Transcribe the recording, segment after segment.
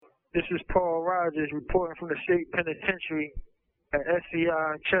This is Paul Rogers reporting from the State Penitentiary at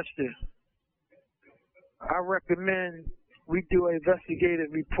SCI Chester. I recommend we do an investigative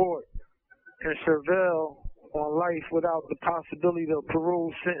report and surveil on life without the possibility of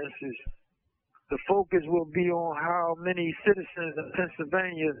parole sentences. The focus will be on how many citizens in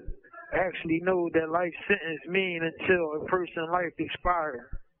Pennsylvania actually know that life sentence mean until a person's life expires.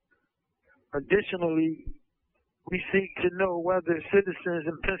 Additionally, we seek to know whether citizens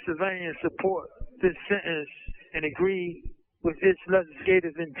in Pennsylvania support this sentence and agree with its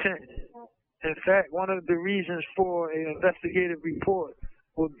legislative intent. In fact, one of the reasons for an investigative report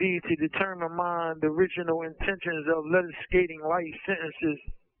would be to determine the original intentions of legislating life sentences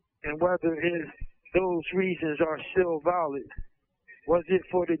and whether those reasons are still valid. Was it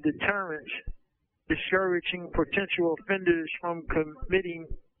for the deterrence, discouraging potential offenders from committing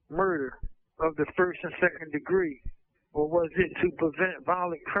murder of the first and second degree, or was it to prevent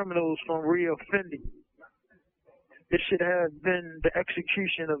violent criminals from reoffending? It should have been the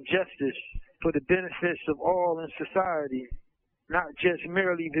execution of justice for the benefits of all in society, not just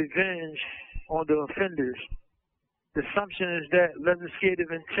merely revenge on the offenders. The assumption is that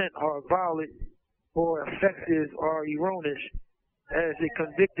legislative intent are valid or effective or erroneous. As a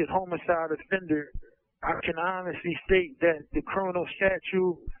convicted homicide offender, I can honestly state that the criminal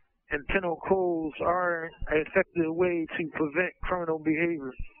statute and penal codes are an effective way to prevent criminal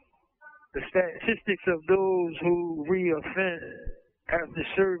behavior. The statistics of those who reoffend after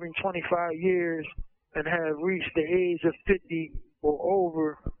serving 25 years and have reached the age of 50 or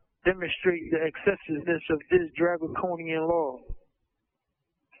over demonstrate the excessiveness of this draconian law.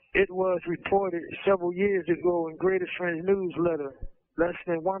 It was reported several years ago in Greatest Friends newsletter, less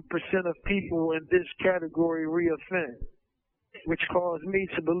than 1% of people in this category reoffend, which caused me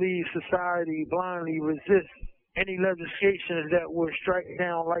to believe society blindly resists any legislation that would strike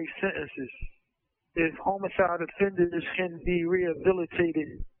down life sentences. If homicide offenders can be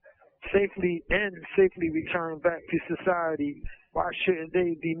rehabilitated safely and safely returned back to society, why shouldn't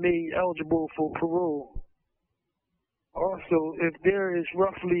they be made eligible for parole? Also, if there is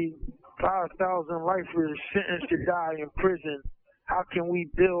roughly 5,000 lifers sentenced to die in prison, how can we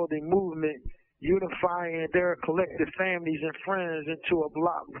build a movement unifying their collective families and friends into a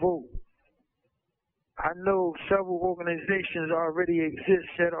block vote? I know several organizations already exist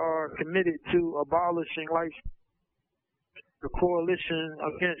that are committed to abolishing life. The Coalition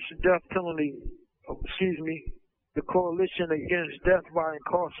Against Death Penalty, the Coalition Against Death by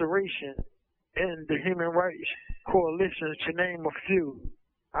Incarceration, and the Human Rights Coalition, to name a few.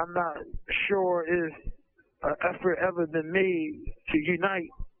 I'm not sure if an effort ever been made to unite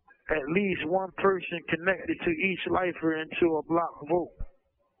at least one person connected to each lifer into a block vote.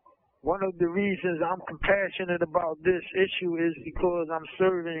 One of the reasons I'm compassionate about this issue is because I'm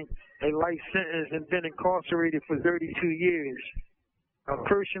serving a life sentence and been incarcerated for 32 years. I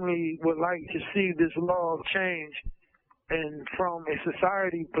personally would like to see this law change, and from a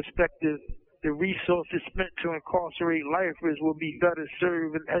society perspective, the resources spent to incarcerate lifers will be better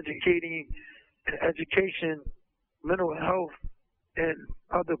served in education, mental health, and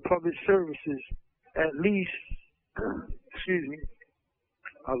other public services. At least,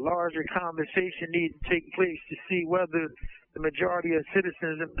 a larger conversation needs to take place to see whether the majority of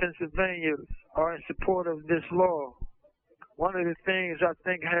citizens in Pennsylvania are in support of this law. One of the things I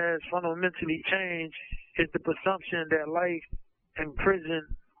think has fundamentally changed is the presumption that life in prison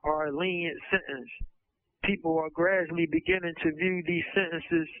are a lenient sentence. People are gradually beginning to view these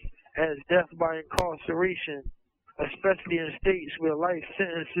sentences as death by incarceration, especially in states where life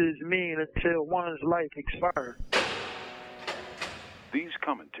sentences mean until one's life expires. These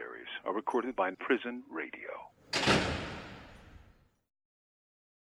commentaries are recorded by Prison Radio.